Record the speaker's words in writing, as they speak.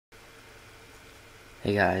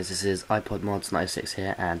Hey guys, this is iPod Mods 96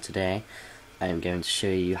 here, and today I am going to show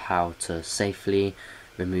you how to safely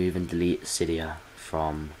remove and delete Cydia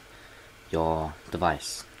from your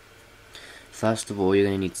device. First of all, you're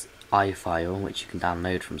going to need iFile, which you can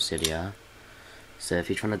download from Cydia. So if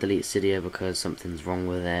you're trying to delete Cydia because something's wrong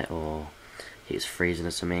with it or it's freezing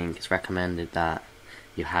or something, it's recommended that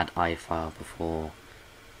you had iFile before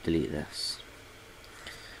delete this.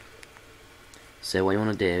 So what you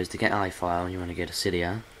want to do is, to get iFile, you want to go to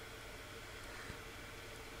Cydia.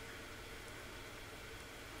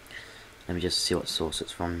 Let me just see what source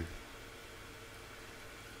it's from.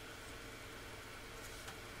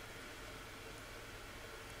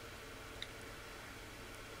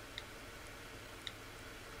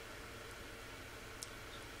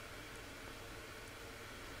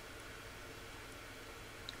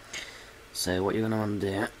 So what you're going to want to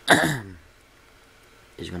do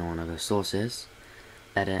is you're going to want to go sources,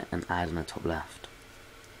 edit and add in the top left.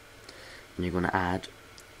 And you're going to add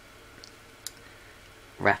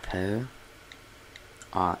repo,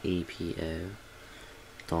 R-E-P-O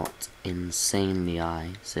dot insanely,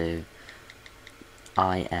 so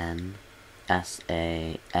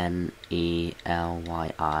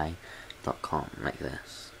INSANELYI.com, like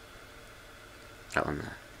this. That one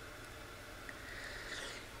there.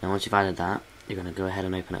 Now once you've added that, you're going to go ahead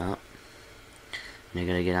and open it up. And you're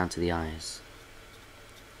going to go down to the eyes.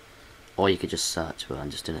 Or you could just search, but I'm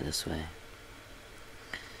just doing it this way.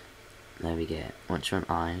 There we go. Once you're on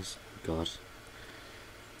eyes, God.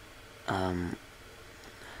 You're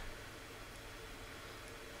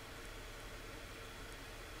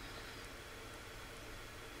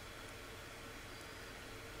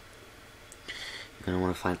going to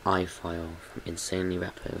want to find iFile from Insanely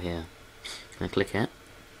Repo here. You're going to click it.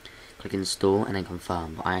 Click install and then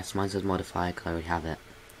confirm, but mine says modify because I already have it.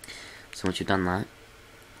 So once you've done that,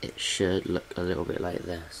 it should look a little bit like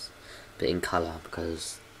this, but in colour,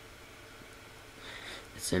 because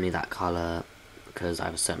it's only that colour because I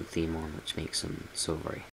have a certain theme on which makes them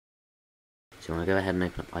silvery. So you want to go ahead and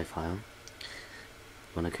open up iFile.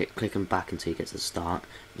 You want to click them back until you get to the start.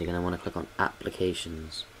 You're going to want to click on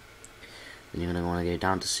applications. Then you're going to want to go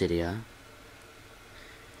down to Cydia.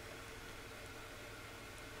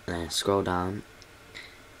 And then scroll down,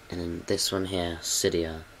 and then this one here,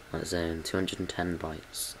 Cydia, on its own, 210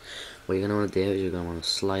 bytes. What you're going to want to do is you're going to want to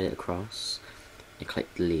slide it across and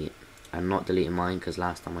click delete. I'm not deleting mine because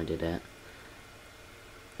last time I did it,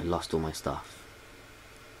 I lost all my stuff.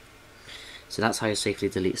 So that's how you safely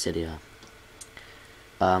delete Cydia.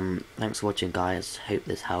 Thanks for watching, guys. Hope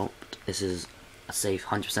this helped. This is a safe,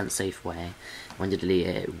 100% safe way. When you delete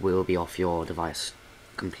it, it will be off your device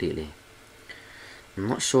completely. I'm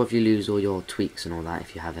not sure if you lose all your tweaks and all that,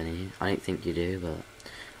 if you have any. I don't think you do, but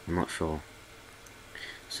I'm not sure.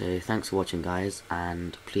 So thanks for watching, guys,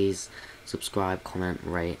 and please subscribe, comment,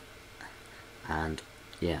 rate, and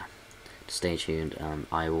yeah, stay tuned.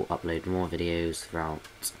 I will upload more videos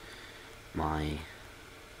throughout my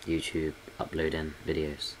YouTube uploading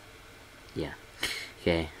videos. Yeah.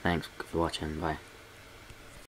 Okay, thanks for watching. Bye.